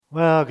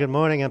Well, good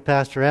morning. I'm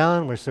Pastor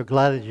Allen. We're so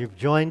glad that you've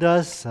joined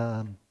us,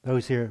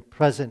 those here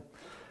present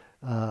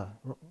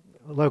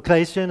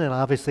location, and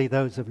obviously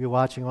those of you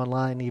watching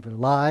online, even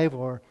live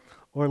or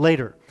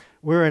later.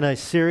 We're in a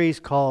series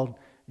called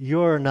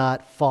You're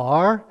Not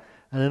Far,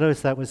 and I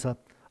noticed that was a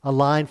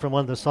line from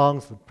one of the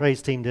songs the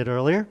praise team did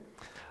earlier.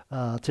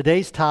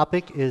 Today's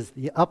topic is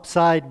the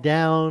upside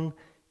down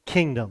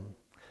kingdom.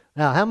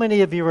 Now, how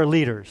many of you are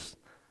leaders?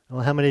 I don't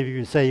know how many of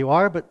you say you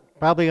are, but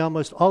probably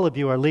almost all of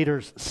you are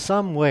leaders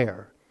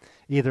somewhere,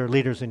 either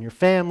leaders in your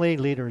family,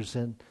 leaders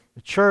in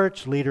the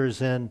church,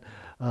 leaders in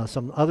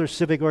some other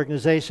civic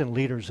organization,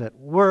 leaders at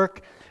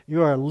work.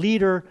 You are a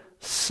leader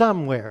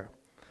somewhere.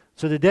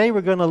 So today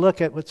we're going to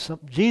look at what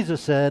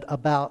Jesus said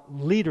about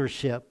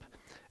leadership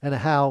and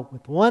how,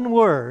 with one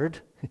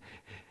word,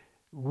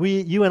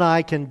 you and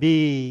I can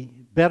be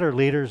better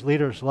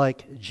leaders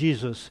like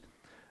Jesus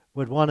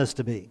would want us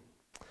to be.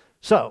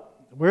 So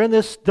we're in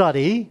this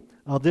study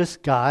of this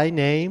guy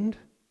named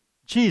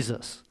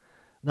Jesus.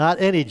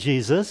 Not any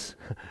Jesus,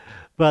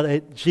 but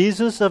a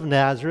Jesus of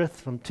Nazareth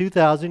from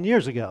 2,000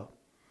 years ago.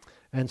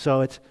 And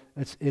so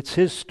it's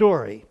his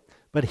story.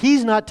 But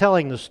he's not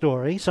telling the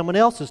story. Someone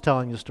else is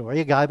telling the story,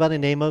 a guy by the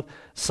name of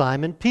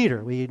Simon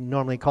Peter. We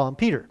normally call him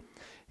Peter.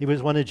 He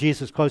was one of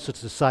Jesus'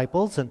 closest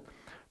disciples, and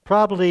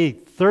probably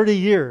 30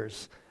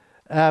 years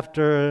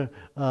after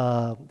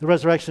the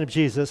resurrection of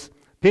Jesus,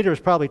 Peter has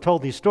probably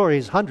told these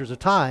stories hundreds of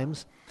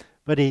times,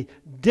 but he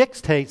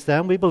dictates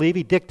them. We believe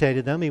he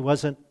dictated them. He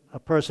wasn't a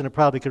person who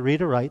probably could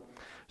read or write.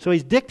 So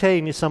he's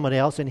dictating to someone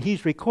else, and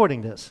he's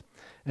recording this.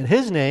 And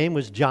his name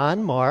was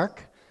John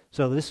Mark.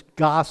 So this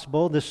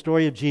gospel, this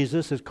story of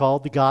Jesus, is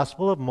called the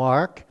Gospel of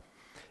Mark,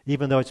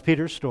 even though it's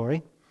Peter's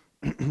story.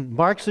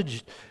 Mark's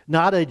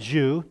not a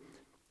Jew.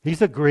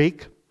 He's a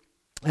Greek.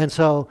 And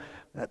so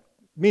that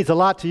means a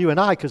lot to you and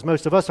I, because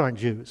most of us aren't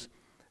Jews.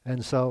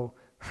 And so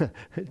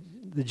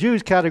the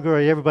Jews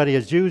category, everybody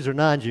is Jews or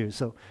non-Jews,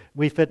 so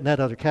we fit in that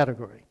other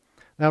category.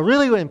 Now,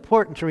 really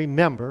important to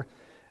remember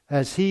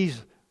as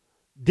he's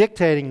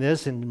dictating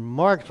this and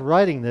Mark's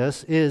writing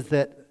this is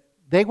that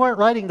they weren't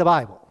writing the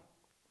Bible.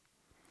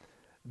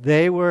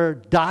 They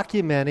were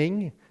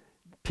documenting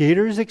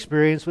Peter's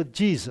experience with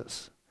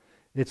Jesus.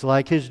 It's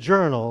like his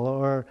journal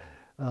or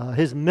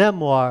his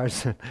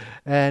memoirs,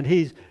 and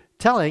he's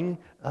telling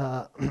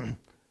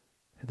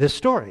this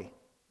story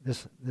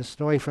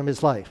from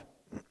his life.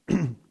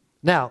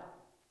 Now,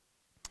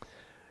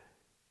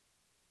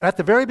 at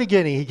the very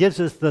beginning, he gives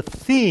us the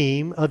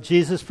theme of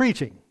Jesus'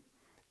 preaching.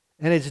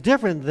 And it's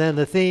different than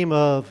the theme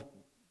of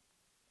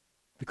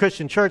the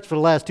Christian church for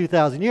the last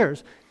 2,000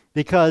 years,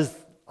 because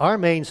our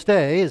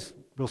mainstay, is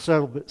we'll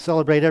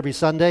celebrate every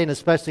Sunday, and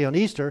especially on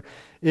Easter,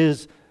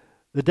 is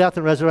the death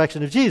and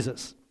resurrection of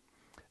Jesus.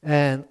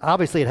 And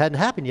obviously it hadn't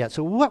happened yet.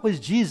 So what was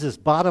Jesus'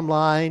 bottom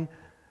line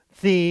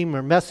theme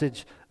or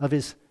message of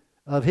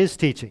his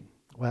teaching?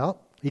 Well,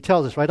 he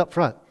tells us right up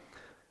front.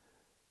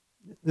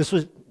 This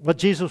was what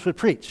Jesus would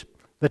preach.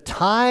 The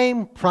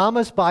time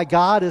promised by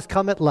God has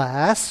come at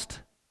last.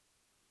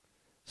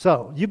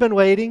 So you've been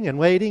waiting and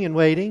waiting and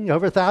waiting.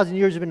 Over 1,000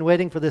 years you've been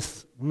waiting for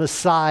this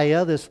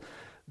Messiah, this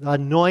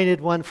anointed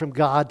one from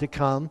God to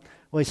come.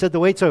 Well, he said the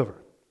wait's over.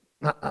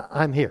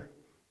 I'm here.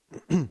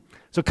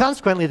 So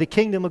consequently, the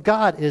kingdom of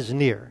God is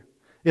near.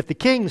 If the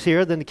king's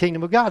here, then the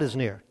kingdom of God is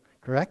near.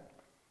 Correct?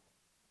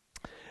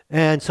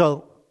 And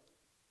so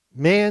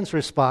man's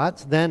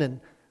response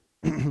then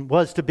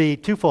was to be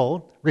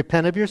twofold.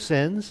 Repent of your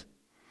sins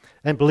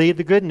and believe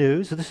the good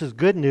news. So this is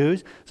good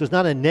news. So it's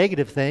not a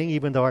negative thing,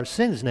 even though our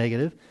sin is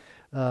negative.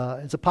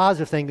 It's a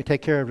positive thing to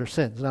take care of our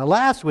sins. Now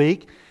last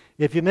week,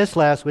 if you missed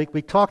last week,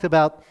 we talked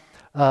about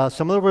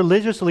some of the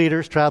religious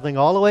leaders traveling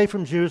all the way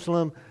from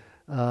Jerusalem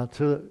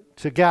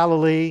to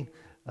Galilee,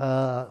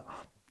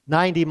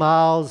 90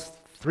 miles,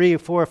 3 or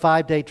 4 or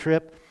 5 day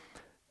trip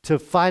to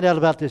find out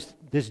about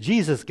this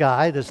Jesus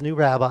guy, this new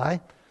rabbi.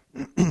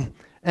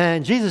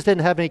 And Jesus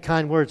didn't have any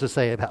kind words to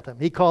say about them.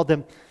 He called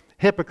them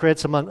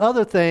hypocrites, among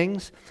other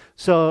things.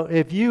 So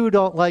if you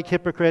don't like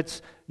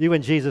hypocrites, you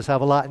and Jesus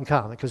have a lot in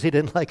common, because he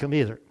didn't like them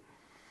either.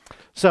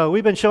 So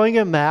we've been showing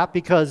you a map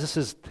because this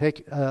is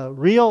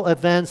real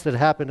events that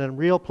happened in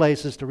real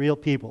places to real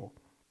people.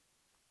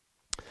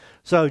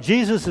 So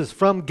Jesus is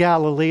from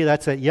Galilee.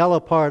 That's that yellow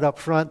part up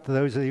front. For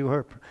those of you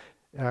who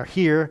are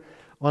here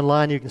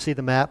online, you can see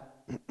the map.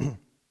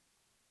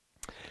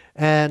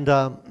 And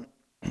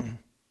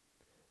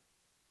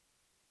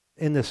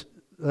in this,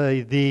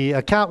 the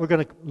account we're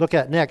going to look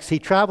at next, he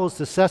travels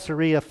to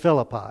Caesarea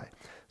Philippi.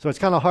 So it's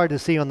kind of hard to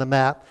see on the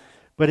map,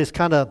 but it's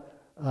kind of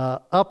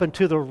up and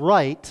to the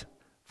right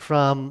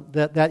from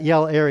that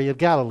yellow area of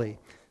Galilee.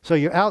 So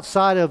you're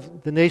outside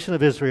of the nation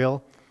of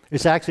Israel.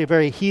 It's actually a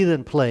very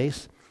heathen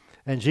place,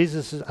 and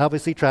Jesus has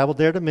obviously traveled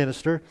there to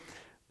minister,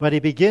 but he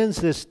begins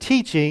this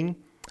teaching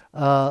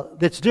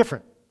that's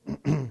different.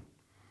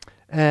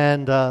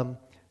 And kind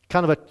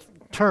of a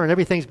turn.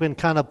 Everything's been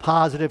kind of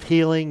positive,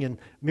 healing and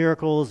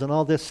miracles and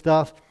all this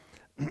stuff.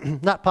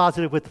 Not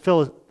positive with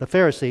the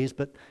Pharisees,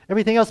 but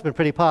everything else has been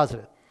pretty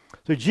positive.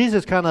 So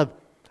Jesus kind of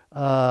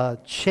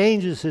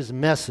changes his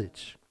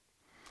message.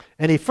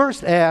 And he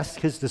first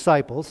asked his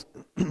disciples,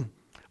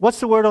 what's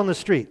the word on the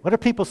street? What are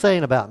people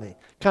saying about me?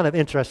 Kind of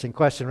interesting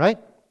question, right?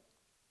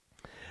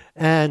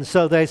 And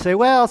so they say,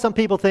 well, some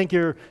people think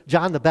you're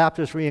John the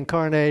Baptist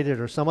reincarnated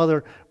or some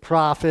other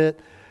prophet.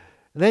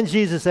 And then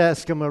Jesus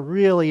asked him a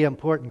really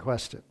important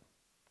question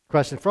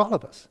for all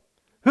of us.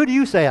 Who do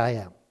you say I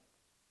am?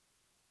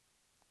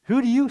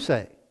 Who do you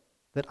say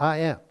that I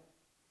am?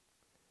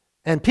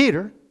 And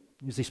Peter,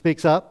 as he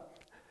speaks up,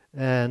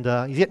 and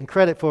he's getting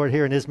credit for it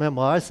here in his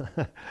memoirs,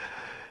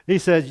 he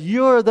says,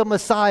 you're the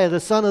Messiah, the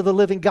Son of the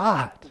living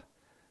God.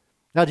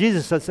 Now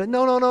Jesus said,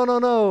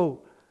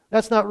 no,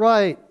 that's not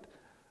right.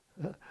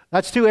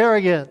 That's too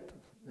arrogant.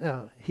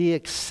 No, he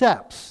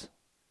accepts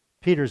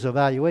Peter's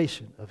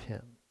evaluation of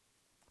him.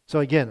 So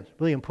again, it's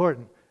really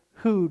important.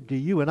 Who do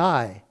you and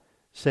I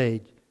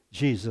say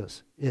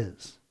Jesus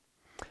is?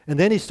 And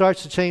then he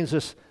starts to change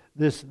this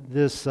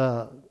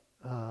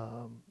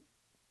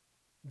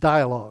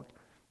dialogue.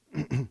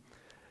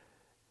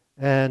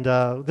 And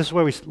this is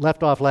where we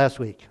left off last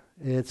week.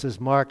 It says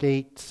Mark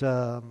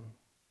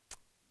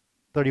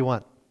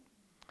 8:31.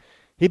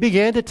 He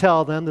began to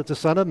tell them that the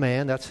Son of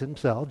Man, that's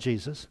himself,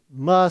 Jesus,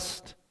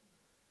 must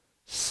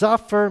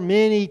suffer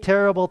many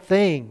terrible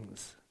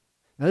things.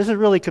 Now this is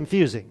really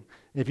confusing.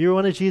 If you're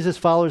one of Jesus'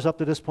 followers up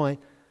to this point,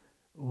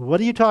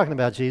 what are you talking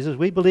about, Jesus?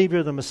 We believe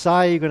you're the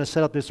Messiah. You're going to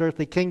set up this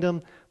earthly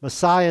kingdom.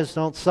 Messiahs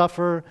don't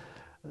suffer,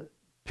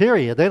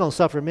 period. They don't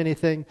suffer many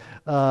things.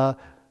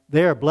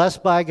 They are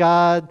blessed by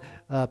God.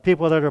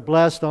 People that are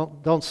blessed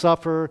don't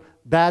suffer.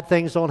 Bad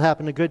things don't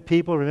happen to good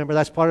people. Remember,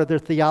 that's part of their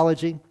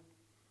theology.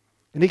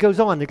 And he goes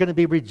on, they're going to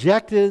be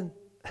rejected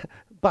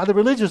by the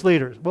religious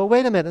leaders. Well,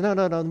 wait a minute. No.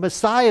 The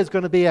Messiah is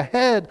going to be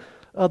ahead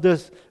of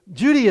this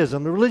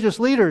Judaism. The religious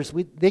leaders,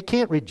 they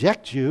can't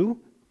reject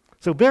you.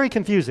 So very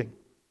confusing.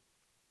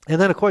 And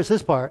then, of course,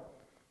 this part,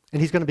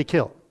 and he's going to be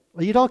killed.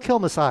 Well, you don't kill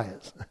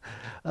messiahs.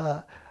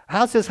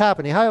 How's this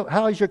happening?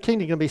 How is your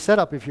kingdom going to be set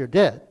up if you're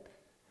dead?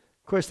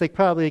 Of course, they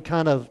probably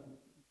kind of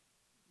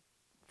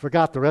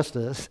forgot the rest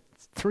of this.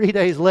 3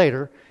 days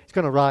later, he's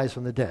going to rise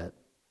from the dead.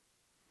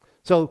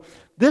 So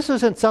this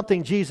isn't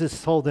something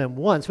Jesus told them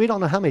once. We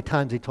don't know how many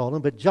times he told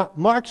them, but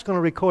Mark's going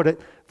to record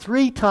it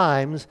 3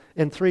 times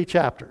in 3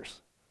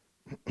 chapters.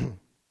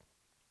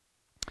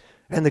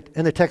 And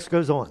the text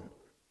goes on.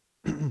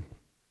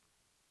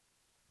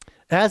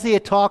 As he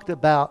had talked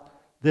about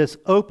this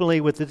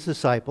openly with his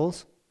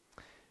disciples,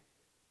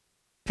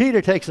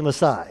 Peter takes him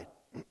aside.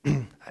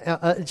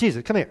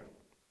 Jesus, come here.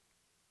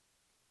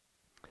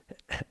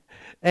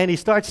 And he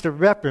starts to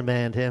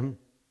reprimand him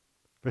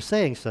for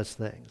saying such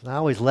things. And I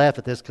always laugh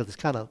at this because it's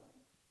kind of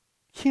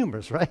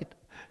humorous, right?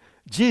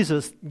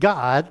 Jesus,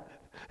 God,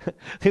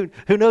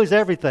 who knows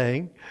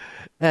everything,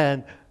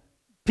 and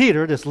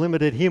Peter, this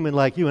limited human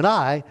like you and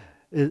I,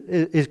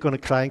 is going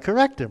to try and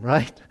correct him,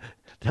 right?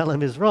 Tell him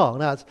he's wrong.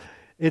 Now,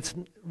 it's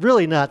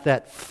really not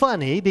that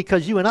funny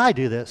because you and I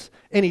do this.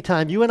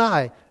 Anytime you and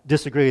I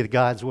disagree with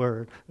God's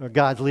word or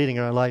God's leading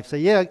in our life, say,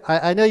 yeah,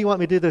 I know you want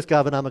me to do this,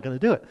 God, but I'm not going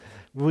to do it.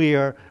 We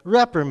are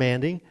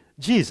reprimanding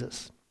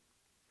Jesus.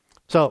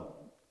 So,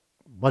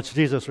 what's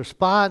Jesus'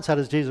 response? How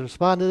does Jesus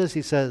respond to this?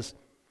 He says,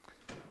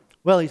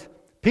 well, he's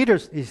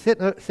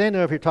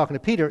standing over here talking to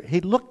Peter.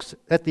 He looks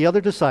at the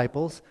other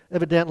disciples.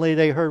 Evidently,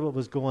 they heard what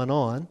was going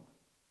on.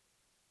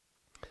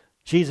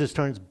 Jesus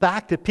turns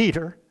back to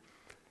Peter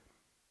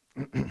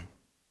and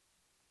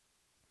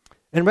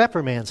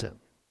reprimands him,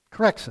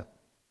 corrects him,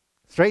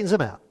 straightens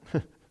him out.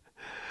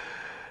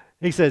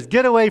 He says,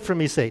 get away from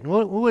me, Satan.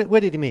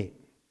 What did he mean?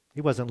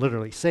 He wasn't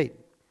literally Satan.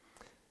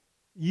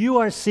 You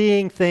are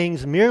seeing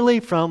things merely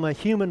from a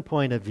human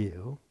point of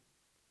view,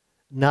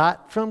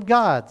 not from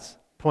God's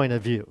point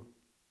of view.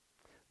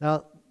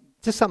 Now,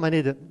 just something I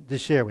need to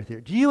share with you.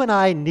 Do you and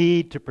I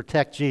need to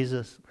protect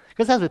Jesus?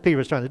 Because that's what Peter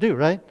was trying to do,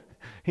 right?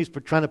 He's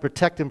trying to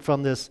protect him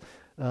from this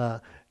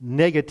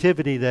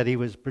negativity that he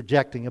was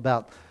projecting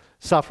about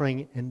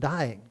suffering and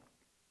dying.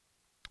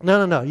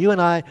 No. You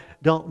and I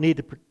don't need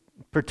to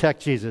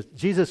protect Jesus.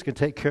 Jesus can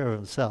take care of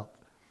himself.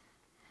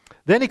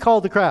 Then he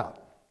called the crowd.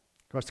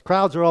 Of course, the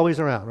crowds are always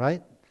around,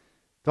 right?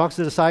 Talks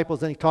to the disciples,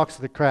 then he talks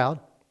to the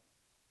crowd.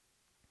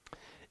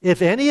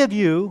 If any of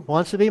you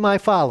wants to be my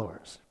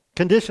followers,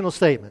 conditional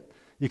statement.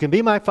 You can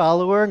be my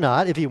follower or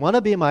not. If you want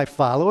to be my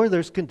follower,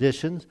 there's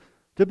conditions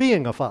to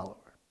being a follower.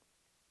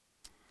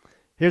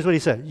 Here's what he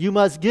said. You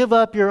must give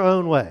up your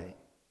own way.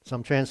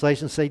 Some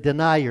translations say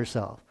deny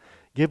yourself.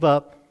 Give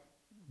up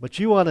what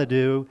you want to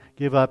do.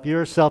 Give up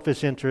your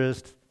selfish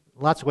interest.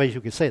 Lots of ways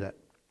you could say that.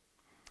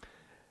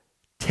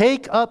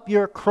 Take up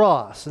your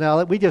cross.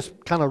 Now, we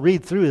just kind of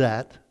read through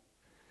that.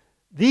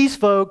 These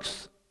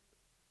folks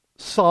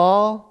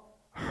saw,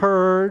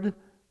 heard,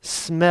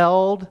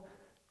 smelled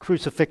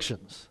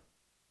crucifixions.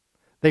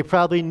 They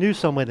probably knew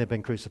someone had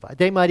been crucified.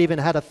 They might even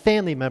had a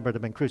family member that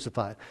had been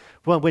crucified.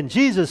 When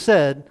Jesus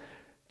said,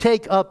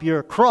 take up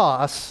your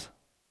cross,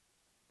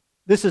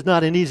 this is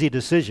not an easy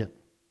decision.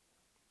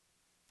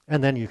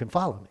 And then you can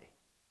follow me.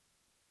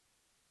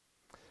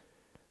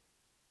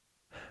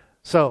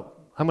 So,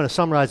 I'm going to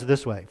summarize it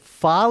this way.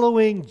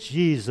 Following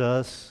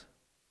Jesus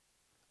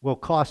will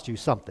cost you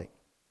something.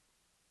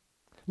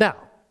 Now,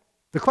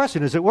 the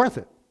question, is it worth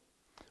it?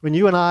 When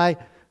you and I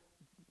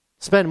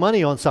spend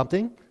money on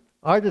something,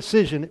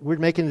 we're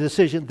making the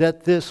decision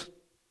that this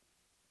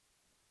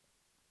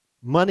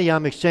money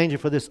I'm exchanging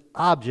for this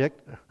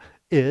object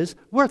is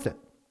worth it.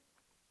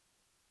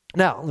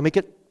 Now, let me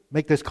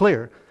make this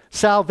clear.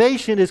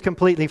 Salvation is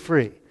completely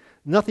free.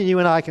 Nothing you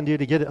and I can do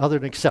to get it other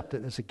than accept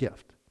it as a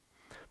gift.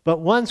 But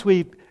once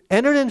we've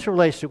entered into a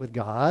relationship with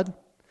God,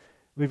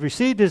 we've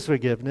received His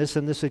forgiveness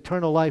and this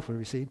eternal life we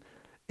received,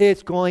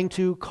 it's going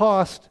to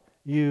cost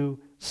you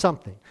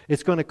something.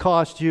 It's going to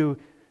cost you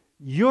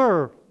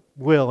your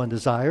will and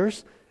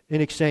desires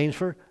in exchange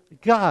for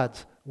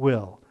God's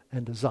will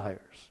and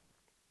desires.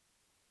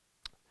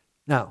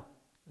 Now,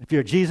 if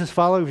you're a Jesus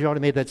follower, you've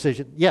already made that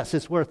decision, yes,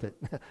 it's worth it.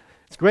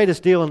 It's the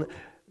greatest deal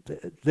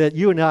that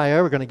you and I are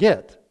ever going to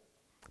get.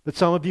 But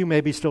some of you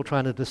may be still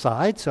trying to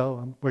decide,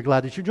 so we're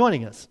glad that you're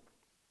joining us.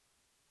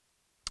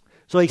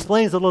 So he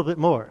explains a little bit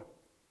more.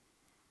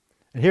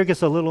 And here it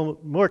gets a little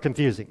more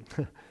confusing.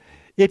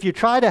 If you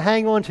try to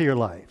hang on to your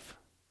life,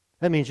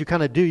 that means you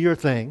kind of do your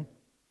thing,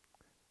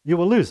 you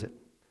will lose it.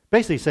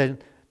 Basically saying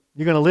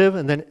you're going to live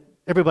and then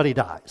everybody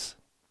dies.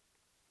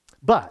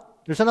 But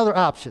there's another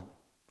option,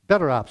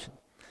 better option.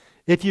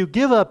 If you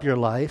give up your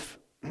life,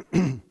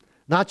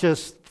 not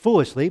just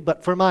foolishly,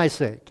 but for my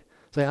sake,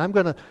 say, I'm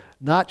going to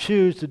not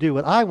choose to do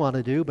what I want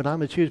to do, but I'm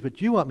going to choose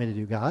what you want me to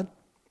do, God.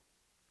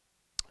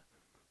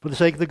 For the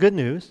sake of the good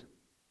news,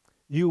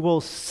 you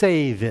will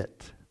save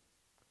it.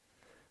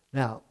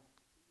 Now,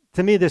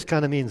 to me, this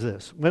kind of means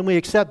this. When we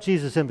accept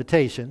Jesus'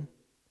 invitation,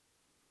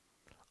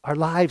 our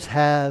lives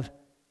have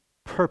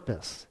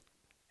purpose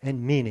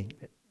and meaning.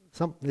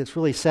 It's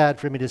really sad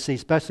for me to see,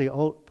 especially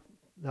old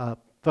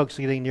folks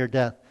getting near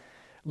death,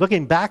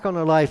 looking back on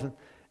their life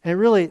and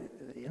really,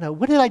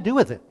 what did I do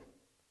with it?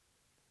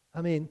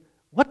 I mean,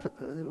 what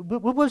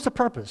was the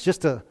purpose?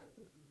 Just to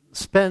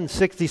spend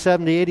 60,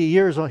 70, 80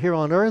 years here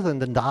on earth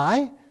and then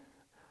die?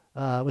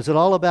 Was it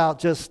all about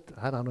just,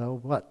 I don't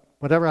know,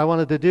 whatever I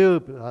wanted to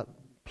do,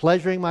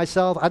 pleasuring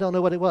myself? I don't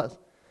know what it was.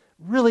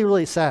 Really,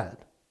 really sad.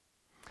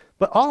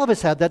 But all of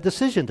us have that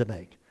decision to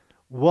make.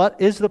 What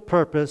is the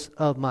purpose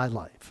of my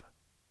life?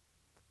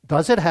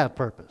 Does it have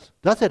purpose?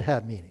 Does it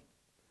have meaning?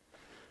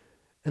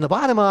 And the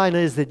bottom line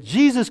is that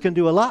Jesus can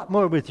do a lot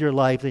more with your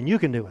life than you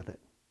can do with it.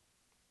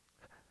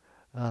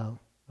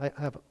 I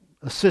have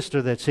a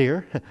sister that's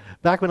here.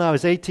 Back when I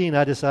was 18,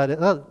 I decided,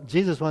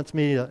 Jesus wants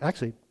me,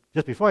 actually,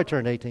 just before I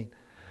turned 18,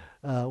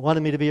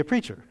 wanted me to be a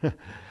preacher.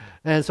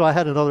 And so I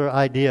had another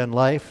idea in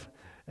life,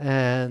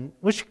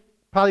 which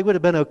probably would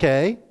have been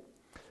okay,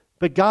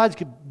 but God's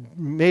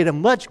made a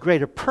much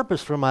greater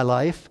purpose for my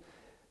life,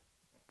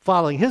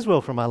 following His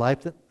will for my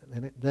life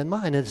than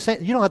mine. And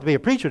you don't have to be a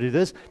preacher to do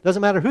this. It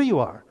doesn't matter who you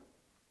are.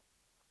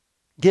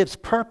 It gives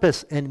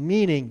purpose and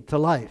meaning to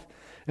life.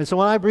 And so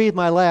when I breathe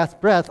my last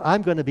breath,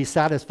 I'm going to be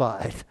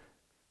satisfied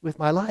with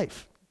my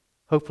life.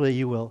 Hopefully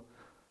you will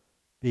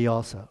be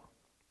also.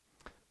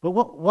 But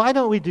why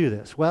don't we do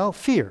this? Well,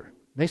 fear.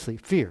 Basically,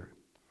 fear.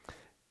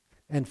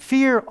 And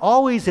fear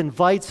always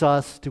invites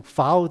us to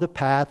follow the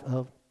path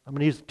of, I'm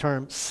going to use the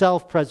term,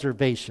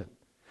 self-preservation.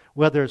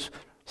 Whether it's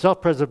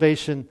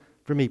self-preservation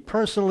for me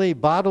personally,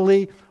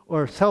 bodily,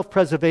 or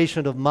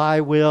self-preservation of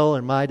my will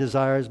and my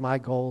desires, my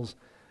goals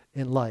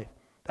in life.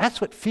 That's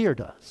what fear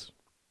does.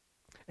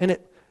 And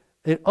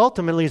it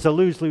ultimately is a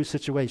lose-lose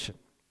situation.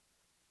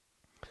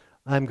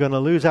 I'm going to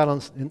lose out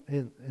on,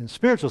 in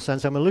spiritual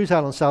sense, I'm going to lose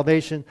out on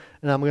salvation,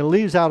 and I'm going to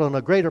lose out on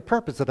a greater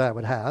purpose that I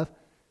would have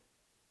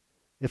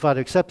if I'd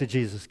accepted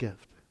Jesus'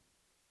 gift.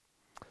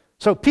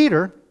 So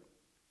Peter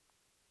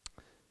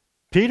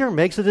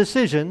makes a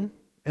decision,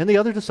 and the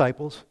other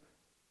disciples,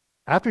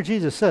 after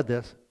Jesus said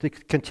this, to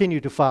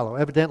continue to follow.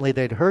 Evidently,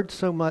 they'd heard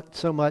so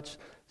much,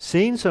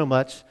 seen so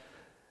much,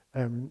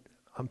 and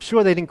I'm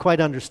sure they didn't quite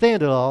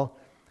understand it all,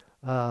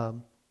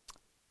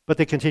 but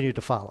they continued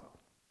to follow.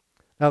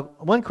 Now,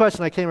 one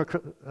question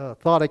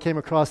thought I came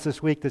across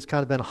this week that's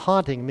kind of been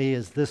haunting me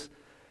is this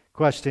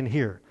question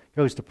here. It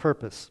goes to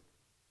purpose.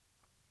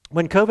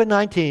 When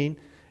COVID-19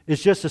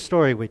 is just a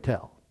story we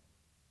tell,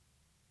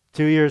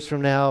 2 years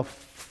from now,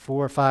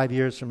 4 or 5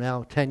 years from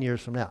now, 10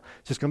 years from now,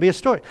 it's just going to be a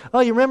story. Oh,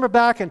 you remember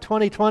back in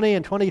 2020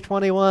 and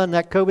 2021,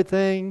 that COVID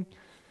thing?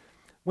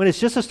 When it's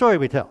just a story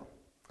we tell,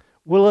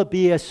 will it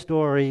be a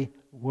story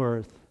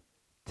worth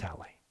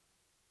telling?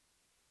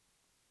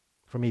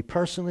 For me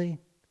personally,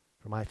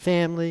 for my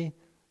family,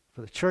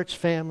 for the church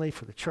family,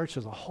 for the church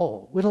as a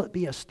whole, will it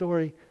be a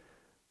story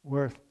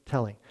worth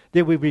telling?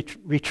 Did we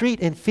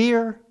retreat in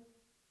fear?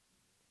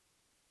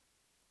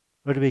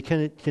 Or do we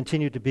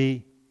continue to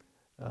be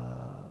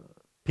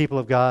people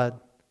of God,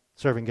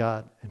 serving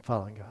God, and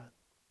following God?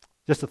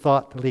 Just a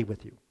thought to leave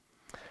with you.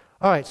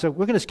 All right, so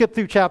we're going to skip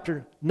through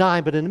chapter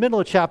 9, but in the middle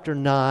of chapter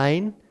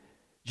 9,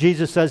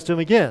 Jesus says to him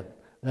again,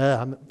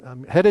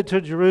 I'm headed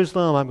to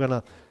Jerusalem, I'm going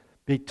to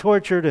be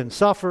tortured and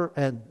suffer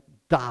and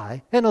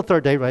die, and on the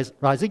third day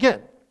rise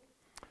again.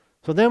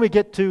 So then we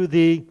get to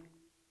the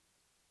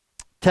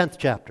 10th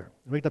chapter.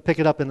 We're going to pick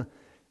it up in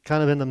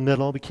kind of in the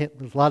middle.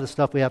 There's a lot of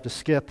stuff we have to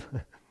skip.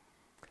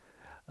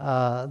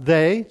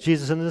 They,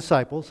 Jesus and the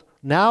disciples,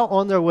 now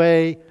on their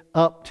way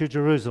up to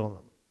Jerusalem.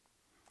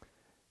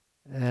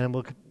 And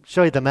we'll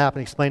show you the map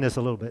and explain this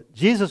a little bit.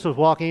 Jesus was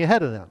walking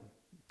ahead of them.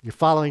 You're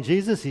following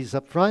Jesus. He's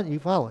up front. You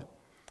follow him.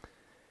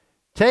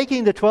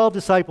 Taking the 12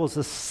 disciples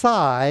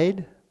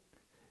aside,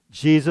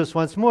 Jesus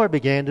once more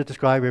began to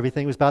describe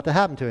everything that was about to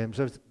happen to him.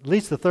 So it's at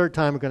least the third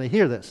time we're going to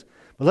hear this.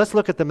 But let's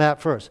look at the map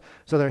first.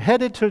 So they're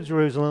headed to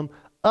Jerusalem,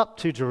 up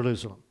to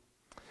Jerusalem.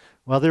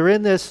 Well, they're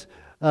in this,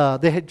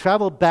 they had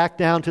traveled back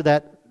down to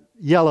that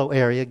yellow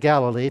area,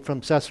 Galilee,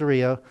 from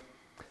Caesarea.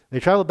 They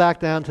traveled back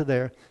down to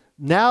there.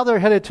 Now they're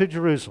headed to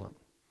Jerusalem.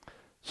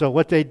 So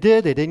what they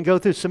did, they didn't go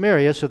through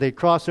Samaria, so they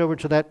crossed over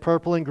to that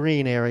purple and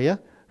green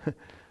area.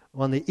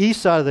 On the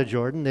east side of the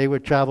Jordan, they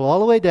would travel all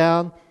the way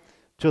down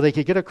till they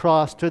could get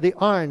across to the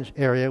orange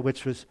area,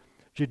 which was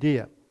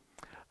Judea.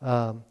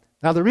 Now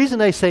the reason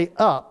they say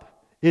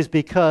up is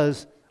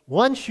because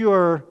once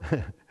you're,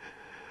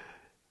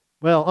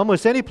 well,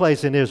 almost any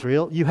place in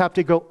Israel, you have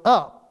to go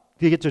up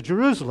to get to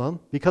Jerusalem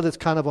because it's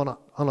kind of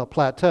on a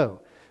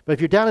plateau. But if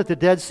you're down at the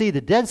Dead Sea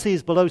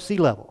is below sea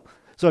level.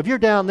 So if you're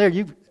down there,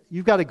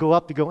 you've got to go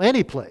up to go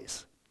any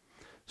place.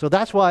 So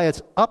that's why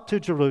it's up to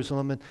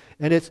Jerusalem,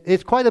 and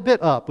it's quite a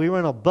bit up. We were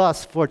in a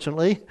bus,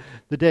 fortunately,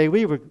 the day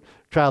we were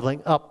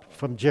traveling up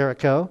from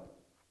Jericho.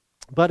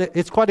 But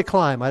it's quite a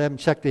climb. I haven't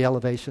checked the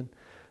elevation,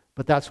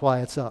 but that's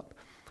why it's up.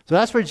 So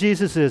that's where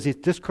Jesus is. He's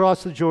just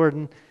crossed the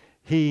Jordan.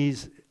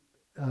 He's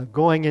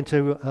going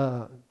into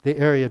the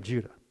area of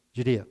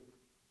Judea.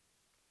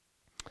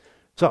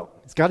 So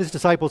he's got his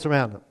disciples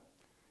around him.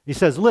 He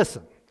says,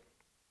 listen,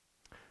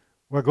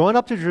 we're going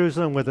up to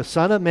Jerusalem where the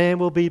Son of Man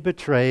will be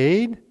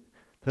betrayed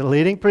to the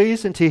leading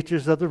priests and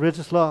teachers of the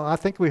religious law. I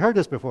think we heard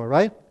this before,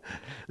 right?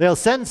 They'll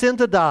sentence him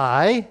to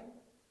die,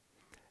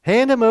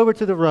 hand him over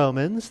to the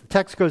Romans. The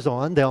text goes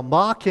on. They'll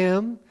mock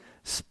him,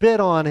 spit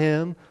on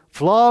him,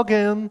 flog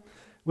him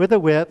with a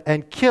whip,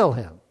 and kill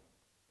him.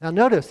 Now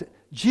notice,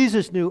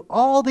 Jesus knew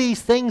all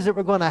these things that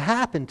were going to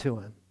happen to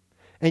him,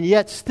 and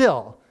yet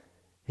still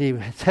he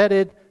was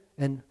headed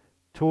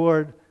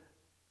toward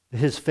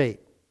his fate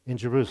in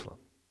Jerusalem.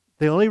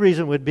 The only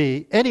reason would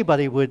be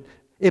anybody would,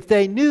 if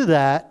they knew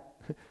that,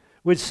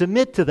 would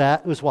submit to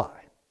that was why?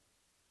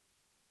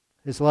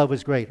 His love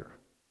was greater.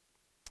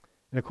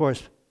 And of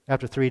course,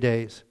 after 3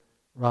 days,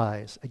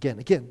 rise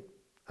again.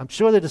 I'm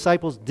sure the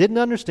disciples didn't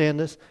understand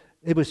this.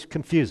 It was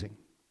confusing.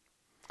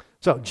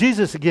 So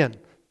Jesus, again,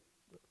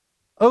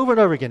 over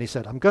and over again, he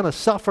said, I'm going to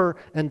suffer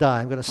and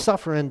die. I'm going to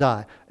suffer and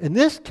die. In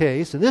this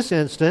case, in this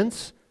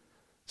instance,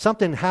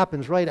 something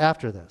happens right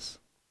after this.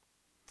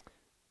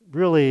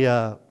 Really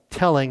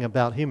telling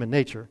about human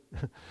nature,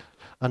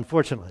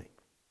 unfortunately.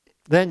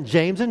 Then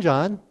James and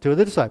John, two of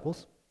the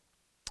disciples,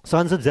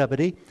 sons of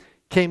Zebedee,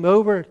 came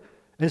over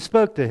and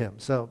spoke to him.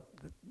 So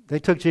they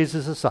took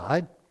Jesus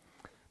aside,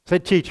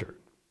 said, teacher.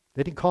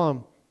 They didn't call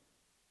him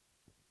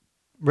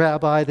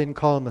rabbi, they didn't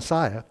call him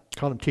Messiah,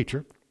 called him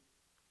teacher.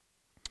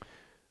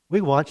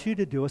 We want you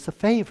to do us a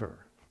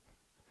favor.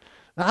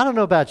 Now, I don't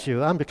know about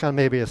you. I'm kind of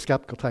maybe a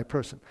skeptical type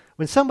person.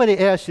 When somebody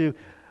asks you,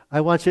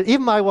 I want you,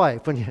 even my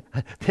wife, when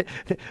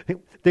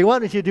they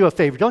want you to do a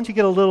favor, don't you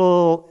get a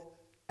little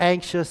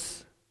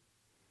anxious?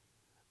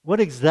 What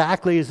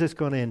exactly is this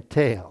going to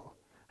entail?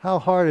 How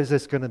hard is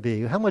this going to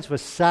be? How much of a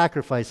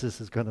sacrifice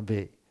this is going to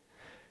be?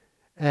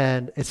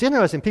 And it's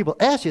interesting, people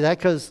ask you that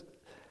because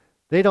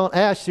they don't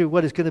ask you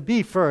what it's going to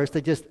be first.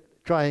 They just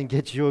try and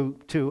get you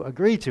to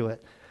agree to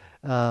it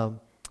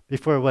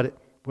before what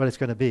it's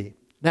going to be.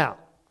 Now,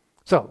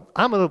 so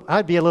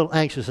I'd be a little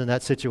anxious in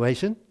that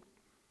situation.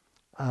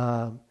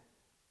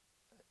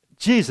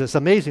 Jesus,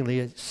 amazingly,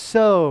 is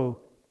so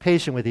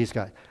patient with these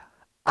guys.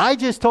 I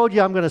just told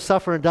you I'm going to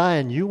suffer and die,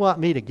 and you want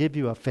me to give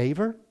you a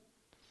favor?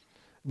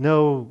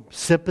 No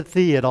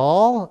sympathy at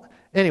all?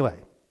 Anyway,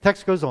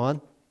 text goes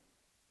on.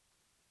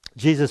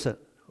 Jesus said,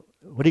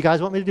 what do you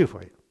guys want me to do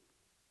for you?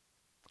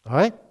 All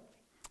right?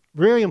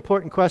 Very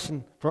important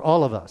question for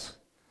all of us.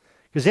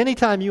 Because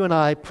anytime you and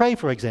I pray,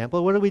 for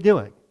example, what are we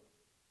doing?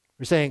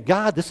 We're saying,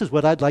 God, this is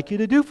what I'd like you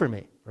to do for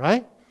me,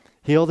 right?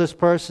 Heal this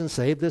person,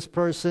 save this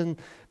person,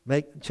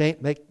 make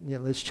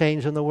this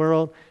change in the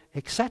world,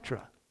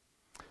 etc.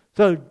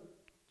 So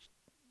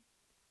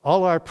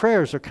all our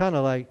prayers are kind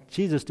of like,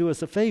 Jesus, do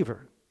us a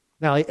favor.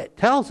 Now, he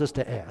tells us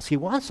to ask. He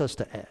wants us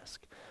to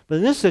ask. But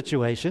in this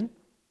situation,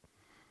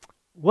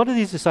 what are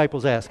these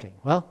disciples asking?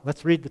 Well,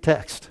 let's read the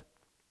text.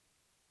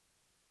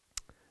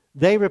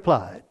 They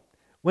replied,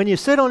 when you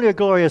sit on your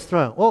glorious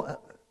throne. Well,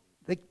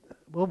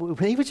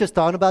 he was just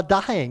talking about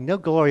dying, no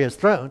glorious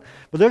throne.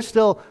 But they're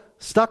still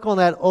stuck on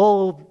that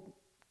Old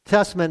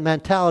Testament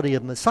mentality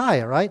of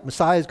Messiah, right?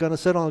 Messiah is going to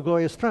sit on a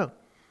glorious throne.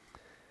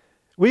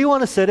 We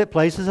want to sit at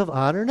places of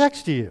honor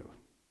next to you.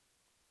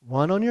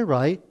 One on your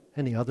right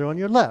and the other on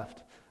your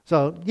left.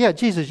 So, yeah,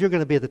 Jesus, you're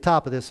going to be at the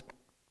top of this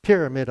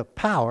pyramid of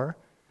power.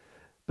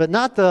 But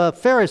not the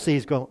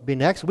Pharisees going to be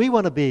next. We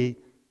want to be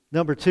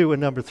number 2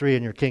 and number 3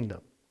 in your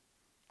kingdom.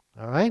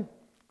 All right?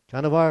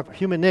 Kind of our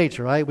human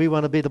nature, right? We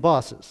want to be the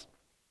bosses.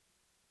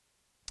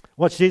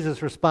 What's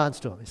Jesus'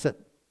 response to him? He said,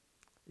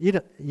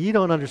 you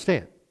don't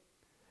understand.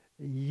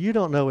 You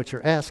don't know what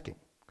you're asking.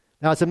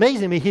 Now, it's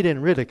amazing to me he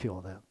didn't ridicule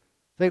them.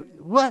 Say,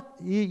 what?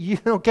 You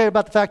don't care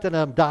about the fact that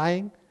I'm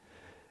dying?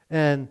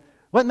 And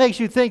what makes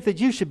you think that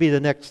you should be the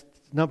next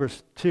number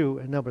 2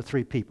 and number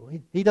 3 people?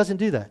 He doesn't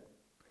do that.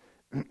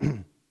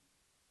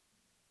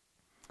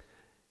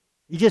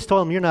 He just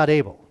told them, you're not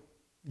able.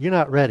 You're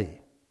not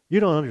ready. You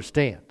don't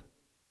understand.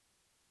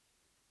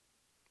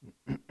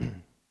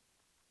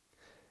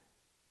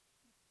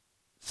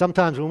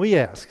 Sometimes when we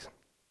ask,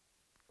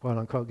 quote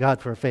unquote,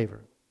 God for a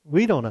favor,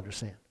 we don't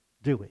understand,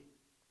 do we?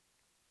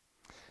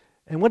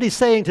 And what he's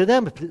saying to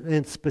them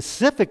and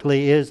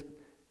specifically is,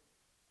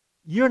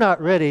 you're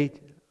not ready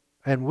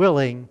and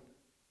willing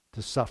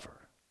to suffer.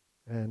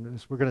 And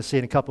as we're going to see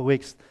in a couple of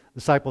weeks, the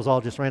disciples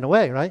all just ran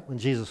away, right, when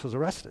Jesus was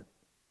arrested.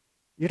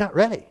 You're not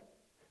ready.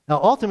 Now,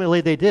 ultimately,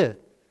 they did.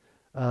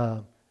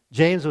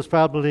 James was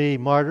probably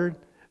martyred.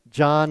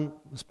 John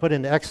was put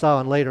into exile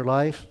in later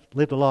life,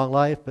 lived a long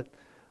life, but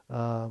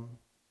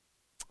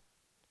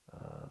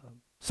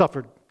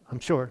suffered, I'm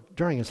sure,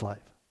 during his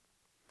life.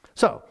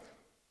 So,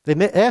 they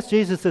asked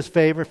Jesus this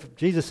favor.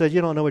 Jesus said,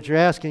 you don't know what you're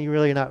asking. You're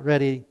really not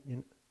ready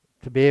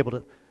to be able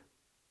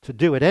to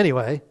do it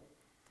anyway.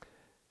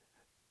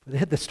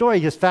 But the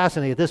story is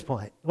fascinating at this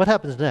point. What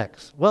happens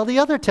next? Well, the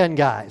other 10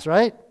 guys,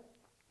 right?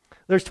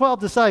 There's 12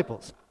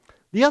 disciples.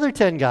 The other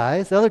 10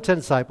 guys, the other 10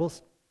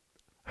 disciples,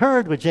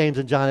 heard what James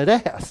and John had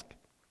asked.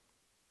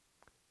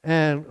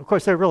 And, of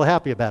course, they're real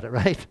happy about it,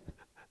 right?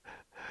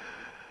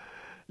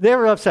 They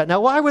were upset. Now,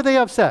 why were they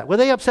upset? Were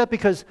they upset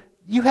because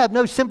you have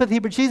no sympathy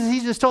for Jesus?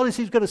 He just told us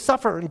he's going to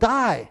suffer and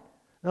die.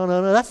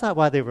 No, that's not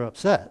why they were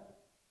upset.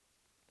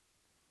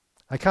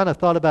 I kind of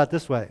thought about it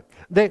this way.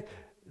 They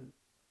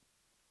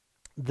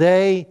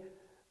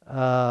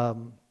were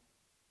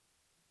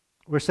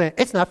saying,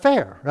 it's not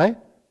fair, right?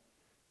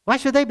 Why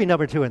should they be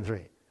number 2 and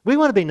 3? We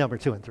want to be number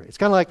 2 and 3. It's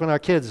kind of like when our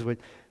kids would,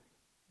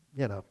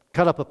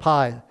 cut up a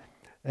pie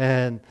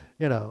and,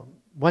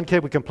 one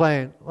kid would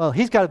complain, well,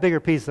 he's got a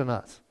bigger piece than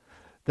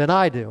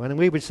I do. And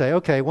we would say,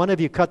 okay, one of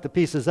you cut the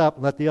pieces up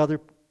and let the other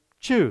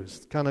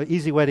choose. Kind of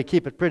easy way to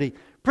keep it pretty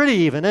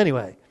even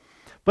anyway.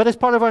 But it's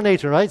part of our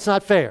nature, right? It's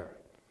not fair.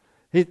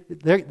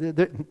 They're going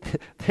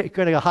to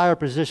get a higher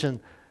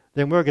position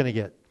than we're going to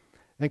get.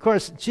 And of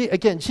course,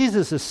 again,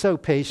 Jesus is so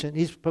patient.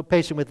 He's so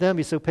patient with them.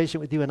 He's so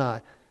patient with you and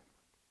I.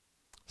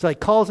 So he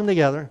calls them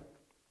together.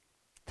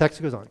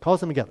 Text goes on.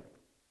 Calls them together.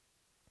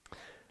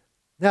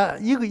 Now,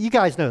 you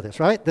guys know this,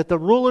 right? That the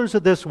rulers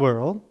of this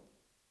world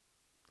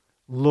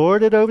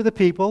lord it over the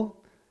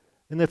people,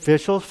 and the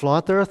officials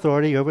flaunt their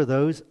authority over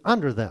those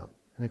under them.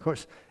 And of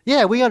course,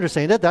 yeah, we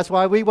understand it. That's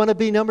why we want to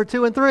be number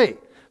 2 and 3.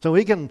 So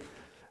we can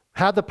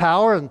have the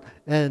power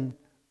and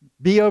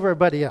be over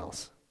everybody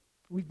else.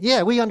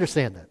 We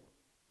understand that.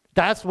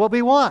 That's what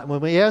we want when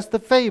we ask the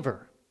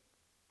favor.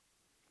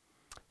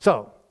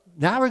 So,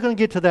 now we're going to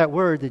get to that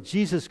word that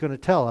Jesus is going to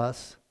tell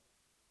us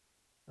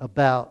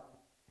about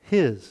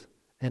his,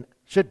 and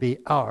should be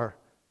our,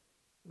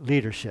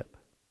 leadership.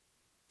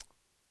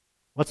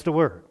 What's the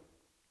word?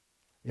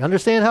 You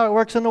understand how it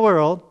works in the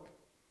world.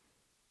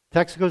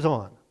 Text goes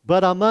on.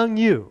 But among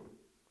you,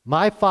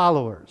 my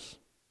followers,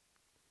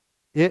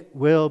 it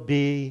will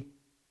be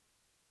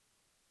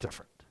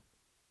different.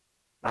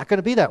 Not going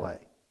to be that way.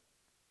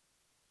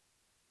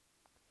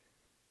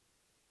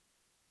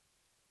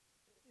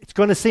 It's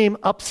going to seem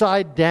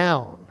upside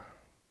down,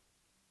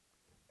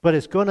 but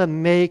it's going to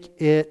make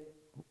it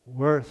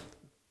worthwhile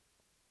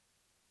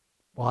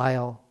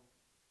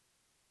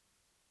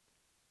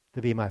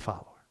to be my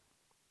follower.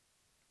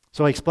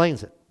 So he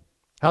explains it.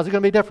 How's it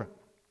going to be different?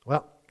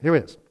 Well, here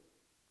it is.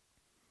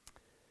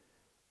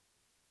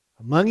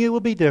 Among you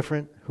will be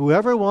different.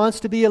 Whoever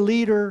wants to be a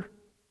leader,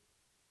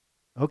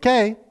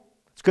 okay,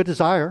 it's a good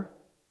desire,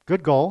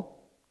 good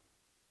goal,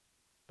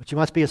 but you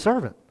must be a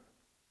servant.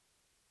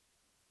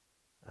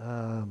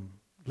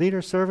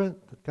 Leader, servant,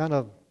 kind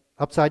of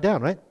upside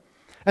down, right?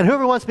 And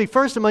whoever wants to be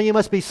first among you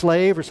must be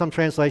slave, or some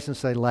translations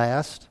say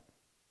last.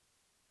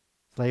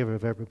 Slave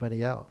of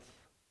everybody else.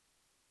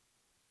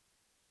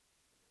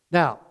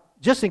 Now,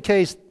 just in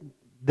case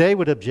they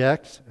would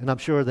object, and I'm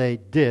sure they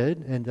did,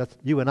 and that's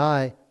you and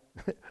I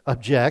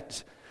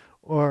object,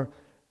 or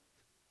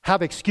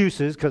have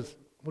excuses because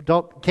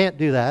can't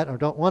do that or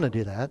don't want to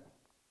do that.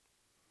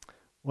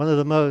 One of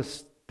the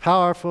most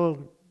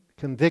powerful,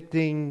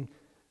 convicting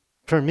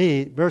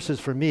verses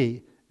for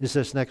me is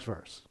this next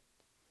verse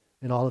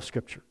in all of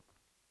Scripture.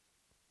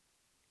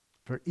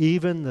 For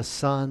even the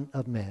Son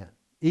of Man,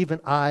 even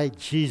I,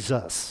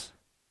 Jesus,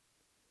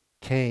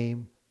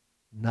 came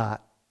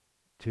not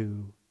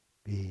to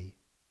be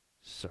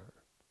served.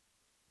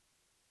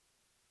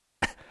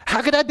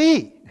 How could that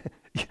be?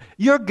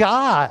 You're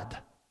God,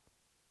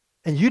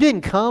 and you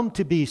didn't come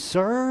to be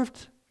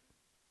served.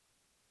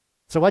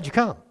 So why'd you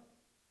come?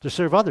 To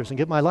serve others and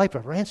give my life a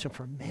ransom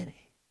for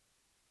many.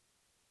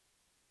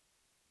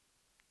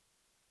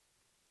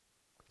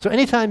 So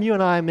anytime you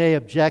and I may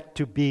object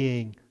to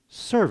being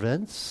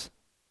servants,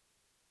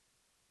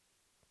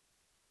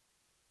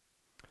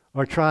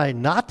 or try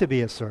not to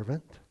be a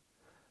servant,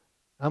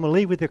 I'm going to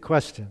leave with you a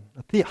question,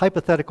 a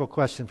hypothetical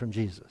question from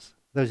Jesus,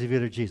 those of you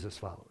that are Jesus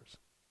followers.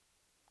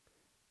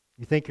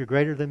 You think you're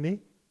greater than me?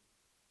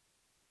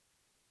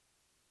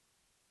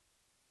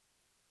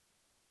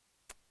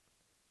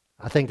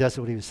 I think that's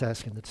what he was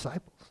asking the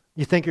disciples.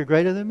 You think you're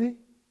greater than me?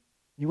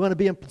 You want to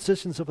be in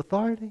positions of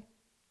authority?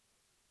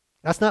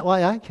 That's not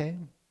why I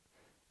came.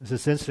 There's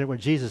this incident where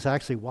Jesus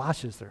actually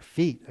washes their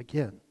feet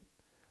again.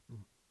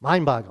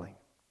 Mind-boggling.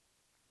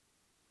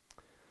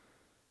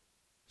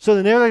 So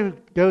the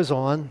narrative goes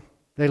on.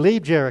 They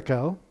leave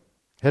Jericho,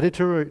 headed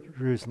to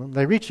Jerusalem.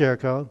 They reach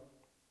Jericho,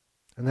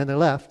 and then they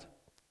left.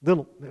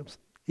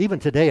 Even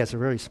today, it's a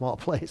very small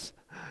place.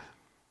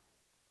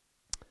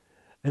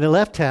 And they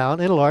left town,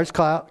 and a large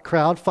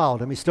crowd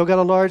followed him. He's still got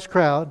a large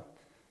crowd.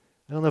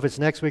 I don't know if it's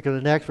next week or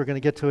the next. We're going to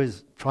get to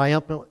his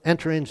triumphant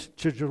entry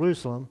into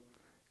Jerusalem.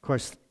 Of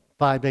course,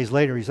 5 days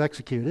later, he's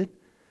executed,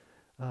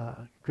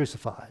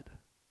 crucified.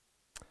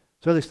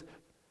 So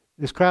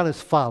this crowd is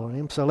following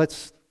him. So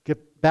let's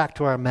get back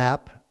to our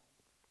map.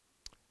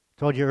 I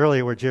told you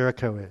earlier where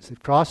Jericho is. They've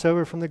crossed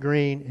over from the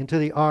green into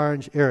the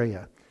orange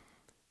area.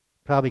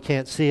 Probably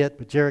can't see it,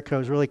 but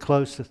Jericho is really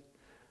close to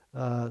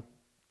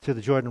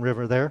the Jordan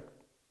River there.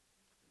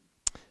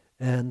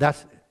 And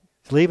it's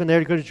leaving there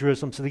to go to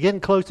Jerusalem. So they're getting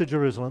close to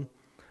Jerusalem.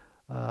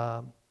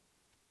 But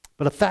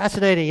a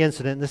fascinating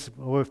incident, this is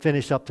where we'll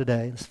finish up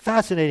today. It's a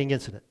fascinating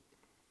incident.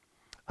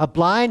 A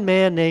blind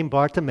man named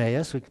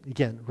Bartimaeus,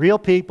 again, real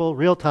people,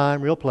 real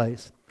time, real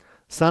place,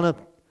 son of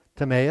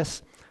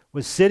Timaeus,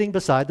 was sitting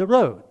beside the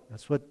road.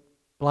 That's what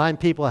blind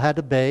people had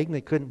to beg.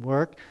 They couldn't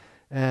work.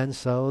 And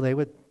so they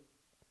would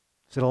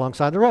sit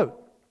alongside the road.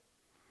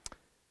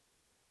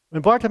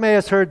 When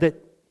Bartimaeus heard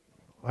that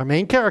our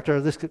main character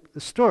of this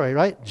story,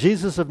 right,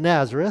 Jesus of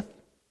Nazareth,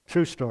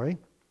 true story,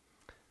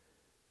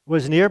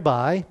 was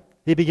nearby,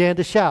 he began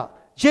to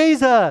shout,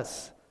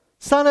 "Jesus,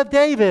 Son of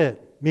David,"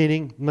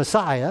 meaning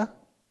Messiah.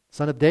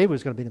 Son of David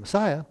was going to be the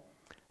Messiah.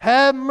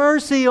 "Have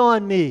mercy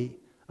on me.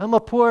 I'm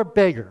a poor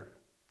beggar."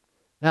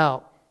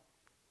 Now,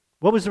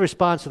 what was the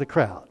response of the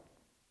crowd?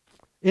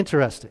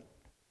 Interesting.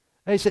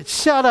 They said,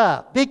 "Shut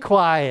up, be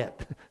quiet.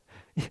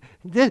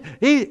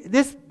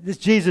 This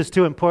Jesus is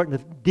too important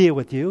to deal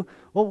with you."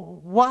 Well,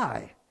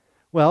 why?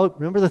 Well,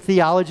 remember the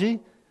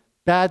theology?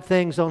 Bad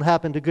things don't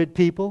happen to good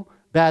people.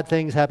 Bad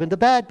things happen to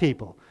bad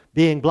people.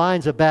 Being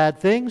blind's a bad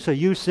thing, so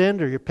you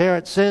sinned or your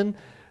parents sinned,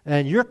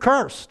 and you're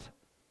cursed.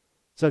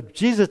 So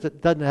Jesus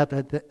doesn't have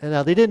to...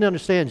 Now, they didn't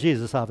understand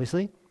Jesus,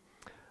 obviously.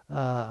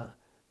 So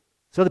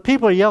the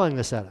people are yelling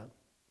this at him.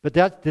 But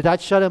did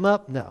that shut him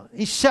up? No.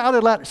 He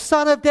shouted louder,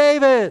 "Son of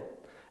David,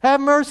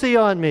 have mercy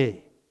on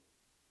me."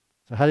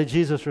 So how did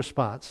Jesus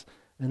respond?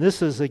 And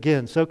this is,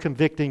 again, so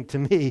convicting to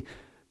me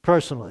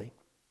personally.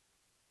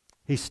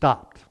 He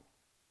stopped.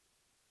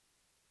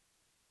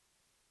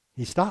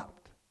 He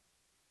stopped.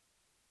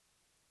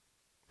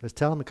 Just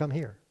tell him to come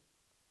here.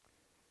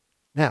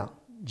 Now,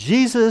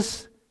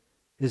 Jesus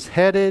is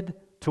headed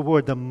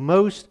toward the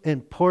most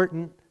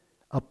important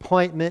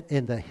appointment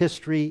in the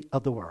history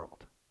of the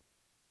world.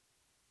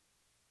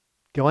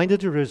 Going to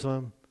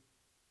Jerusalem,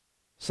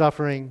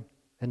 suffering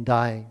and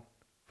dying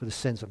for the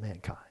sins of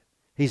mankind.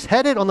 He's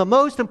headed on the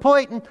most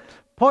important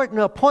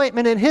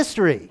appointment in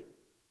history.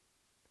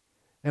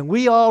 And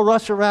we all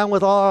rush around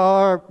with all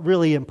our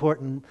really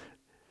important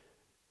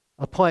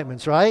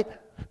appointments, right?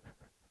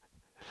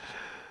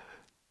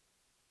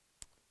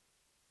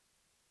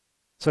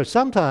 So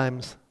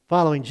sometimes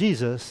following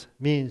Jesus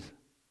means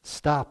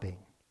stopping,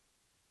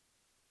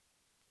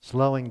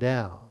 slowing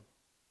down.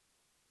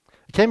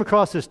 I came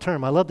across this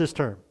term. I love this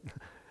term.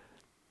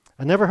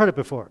 I never heard it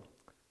before.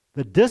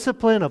 The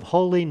discipline of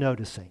holy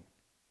noticing.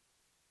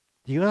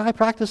 Do you and I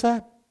practice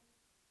that?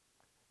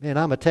 Man,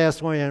 I'm a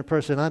task-oriented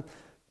person. I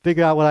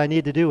figure out what I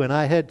need to do, and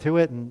I head to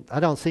it, and I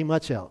don't see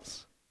much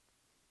else,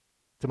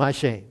 to my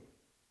shame.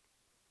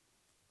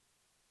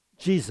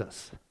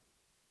 Jesus,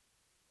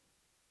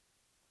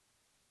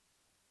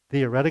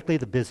 theoretically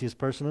the busiest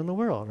person in the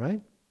world,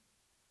 right?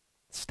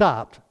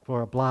 Stopped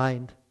for a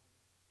blind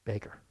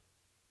beggar.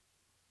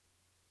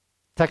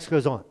 Text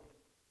goes on.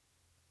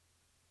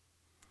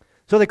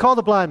 So they call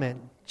the blind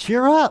man.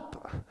 "Cheer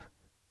up.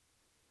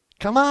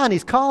 Come on,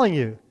 he's calling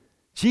you.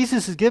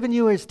 Jesus has given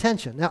you his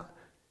attention." Now,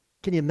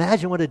 can you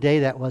imagine what a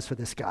day that was for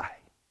this guy?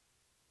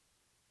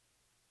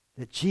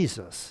 That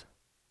Jesus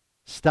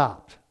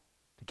stopped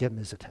to give him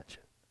his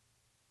attention.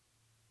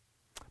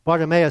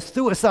 Bartimaeus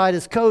threw aside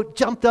his coat,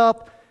 jumped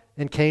up,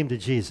 and came to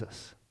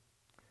Jesus.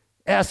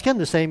 Ask him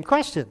the same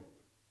question.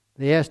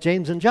 They asked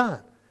James and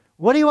John,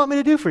 "What do you want me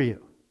to do for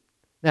you?"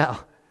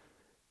 Now,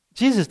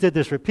 Jesus did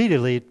this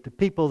repeatedly to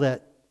people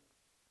that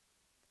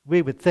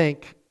we would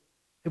think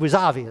it was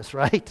obvious,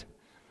 right?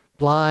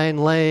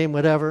 Blind, lame,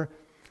 whatever.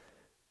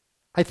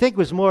 I think it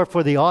was more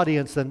for the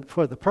audience than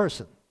for the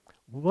person.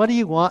 "What do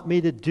you want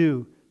me to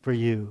do for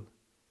you?"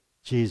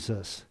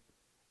 Jesus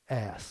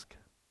asked.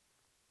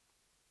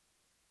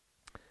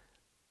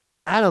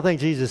 I don't think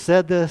Jesus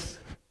said this,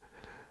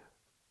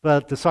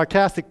 But the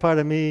sarcastic part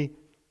of me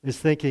is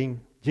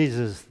thinking,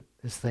 Jesus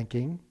is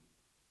thinking,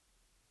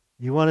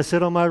 you want to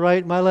sit on my right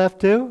and my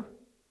left too?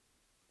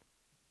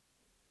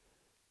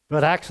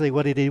 But actually,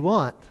 what did he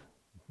want?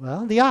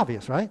 Well, the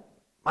obvious, right?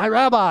 My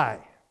rabbi,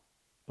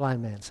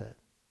 blind man said.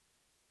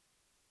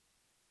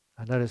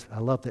 I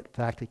love the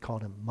fact he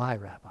called him my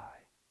rabbi.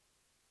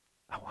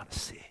 I want to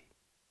see.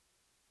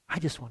 I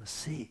just want to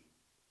see.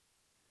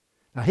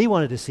 Now, he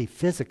wanted to see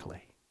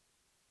physically.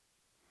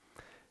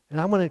 And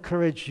I want to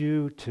encourage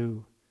you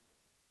to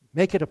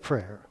make it a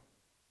prayer.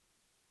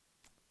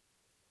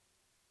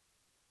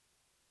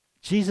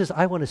 Jesus,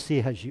 I want to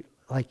see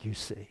like you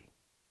see.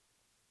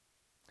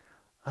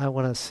 I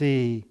want to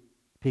see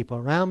people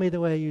around me the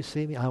way you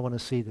see me. I want to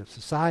see the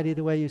society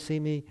the way you see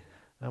me.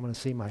 I want to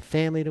see my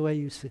family the way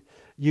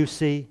you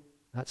see,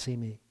 not see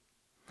me.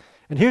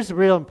 And here's the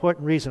real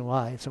important reason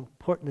why it's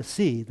important to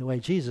see the way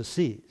Jesus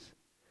sees,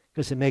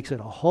 because it makes it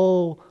a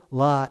whole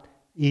lot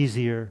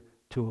easier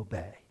to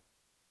obey.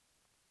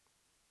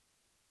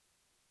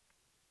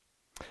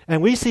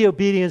 And we see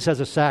obedience as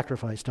a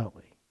sacrifice, don't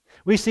we?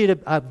 We see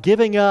it, I'm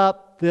giving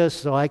up this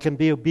so I can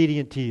be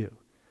obedient to you.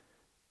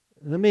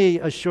 Let me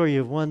assure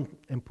you of one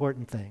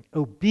important thing.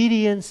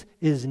 Obedience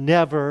is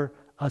never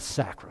a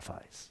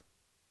sacrifice.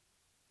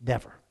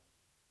 Never.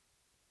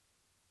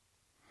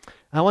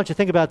 I want you to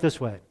think about it this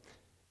way.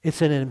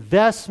 It's an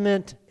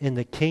investment in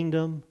the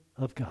kingdom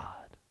of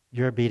God,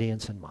 your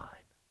obedience and mine.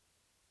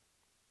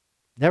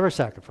 Never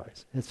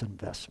sacrifice. It's an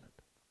investment.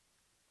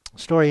 The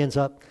story ends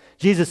up,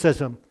 Jesus says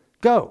to him,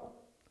 go,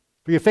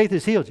 for your faith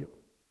has healed you.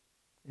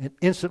 And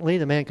instantly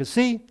the man could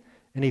see,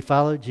 and he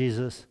followed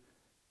Jesus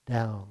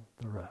down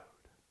the road.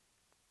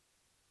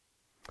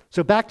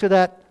 So back to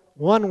that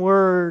one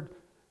word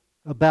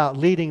about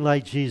leading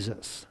like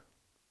Jesus.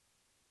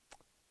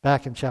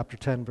 Back in chapter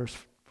 10, verse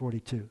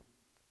 42.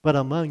 But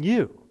among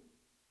you,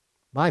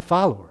 my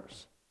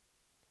followers,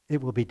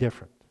 it will be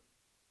different.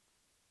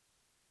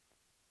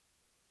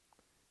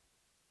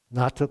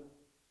 Not to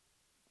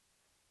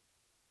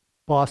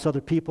boss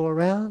other people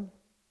around,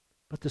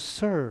 but to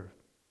serve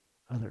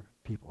other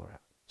people around.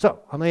 So,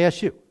 I'm going to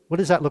ask you, what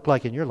does that look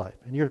like in your life,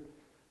 in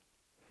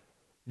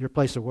your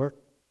place of work,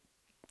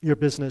 your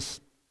business,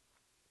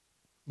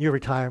 your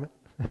retirement,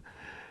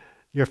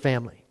 your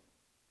family?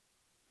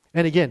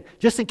 And again,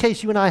 just in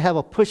case you and I have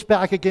a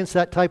pushback against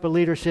that type of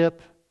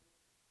leadership,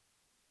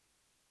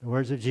 the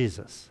words of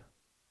Jesus.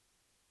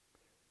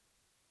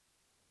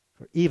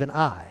 For even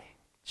I,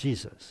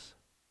 Jesus,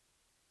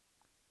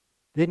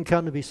 didn't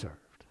come to be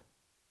served,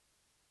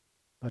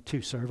 but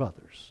to serve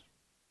others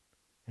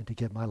and to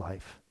give my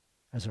life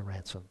as a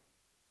ransom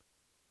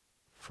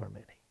for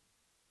many.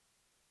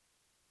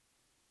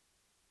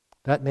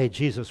 That made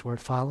Jesus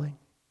worth following,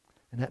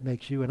 and that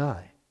makes you and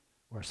I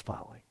worth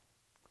following.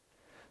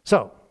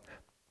 So,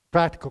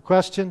 practical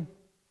question.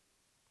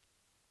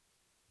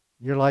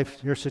 Your life,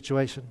 your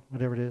situation,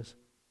 whatever it is.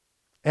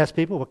 Ask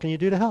people, what can you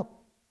do to help?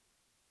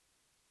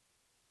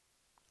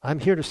 I'm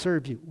here to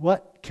serve you.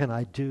 What can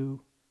I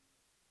do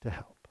to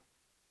help?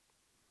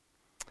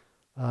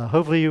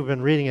 Hopefully you've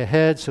been reading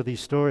ahead, so these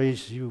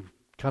stories, you're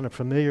kind of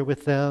familiar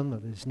with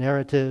them, these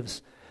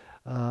narratives.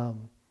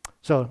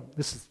 So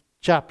this is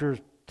chapter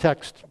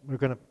text we're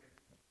going to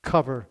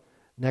cover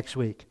next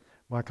week,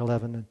 Mark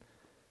 11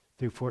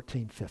 through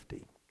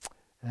 14:50.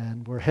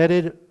 And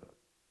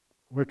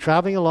we're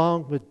traveling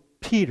along with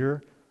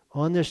Peter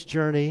on this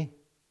journey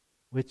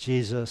with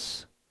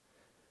Jesus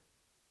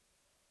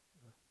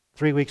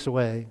 3 weeks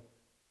away,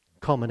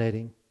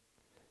 culminating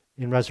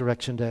in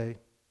Resurrection Day,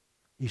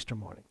 Easter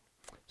morning.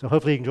 So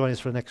hopefully you can join us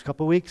for the next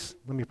couple of weeks.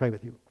 Let me pray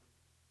with you.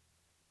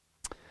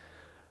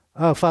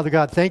 Oh, Father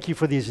God, thank you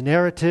for these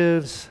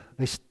narratives.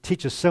 They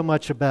teach us so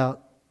much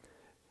about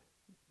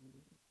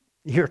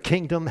your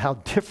kingdom, how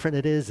different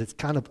it is. It's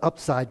kind of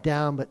upside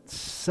down, but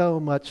so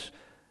much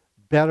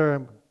better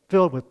and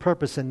filled with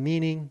purpose and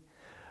meaning.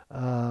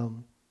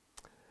 God,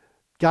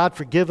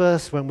 forgive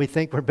us when we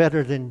think we're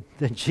better than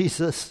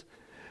Jesus,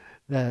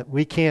 that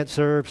we can't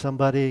serve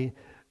somebody,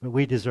 but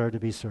we deserve to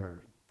be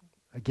served.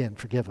 Again,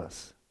 forgive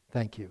us.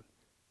 Thank you,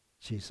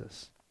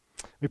 Jesus.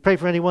 We pray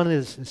for anyone who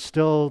is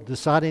still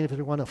deciding if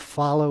they want to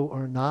follow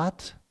or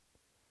not.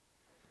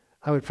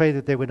 I would pray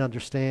that they would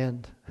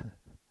understand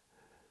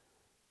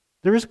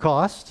there is a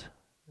cost.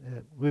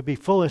 We'd be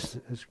foolish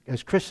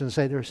as Christians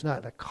to say there's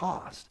not a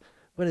cost,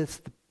 but it's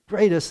the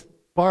greatest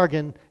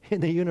bargain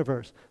in the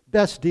universe.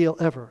 Best deal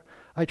ever.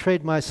 I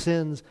trade my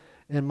sins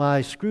and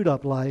my screwed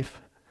up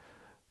life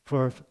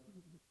for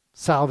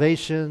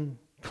salvation,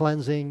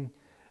 cleansing,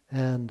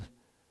 and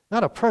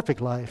not a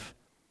perfect life,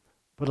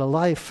 but a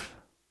life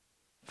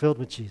filled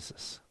with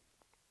Jesus.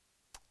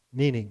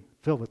 Meaning,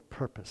 filled with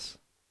purpose.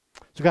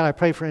 So God, I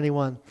pray for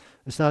anyone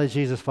that's not a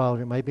Jesus follower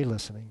who might be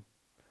listening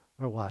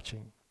or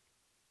watching.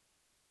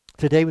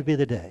 Today would be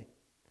the day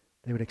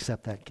they would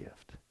accept that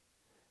gift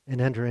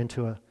and enter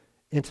into an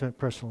intimate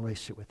personal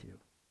relationship with you.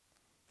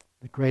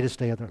 The greatest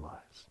day of their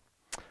lives.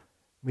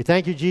 We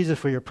thank you, Jesus,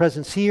 for your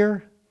presence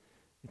here.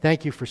 We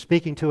thank you for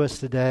speaking to us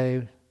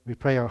today. We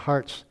pray our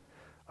hearts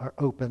are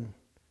open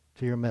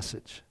to your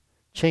message.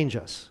 Change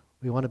us.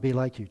 We want to be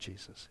like you,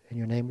 Jesus. In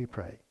your name we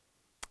pray.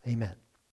 Amen.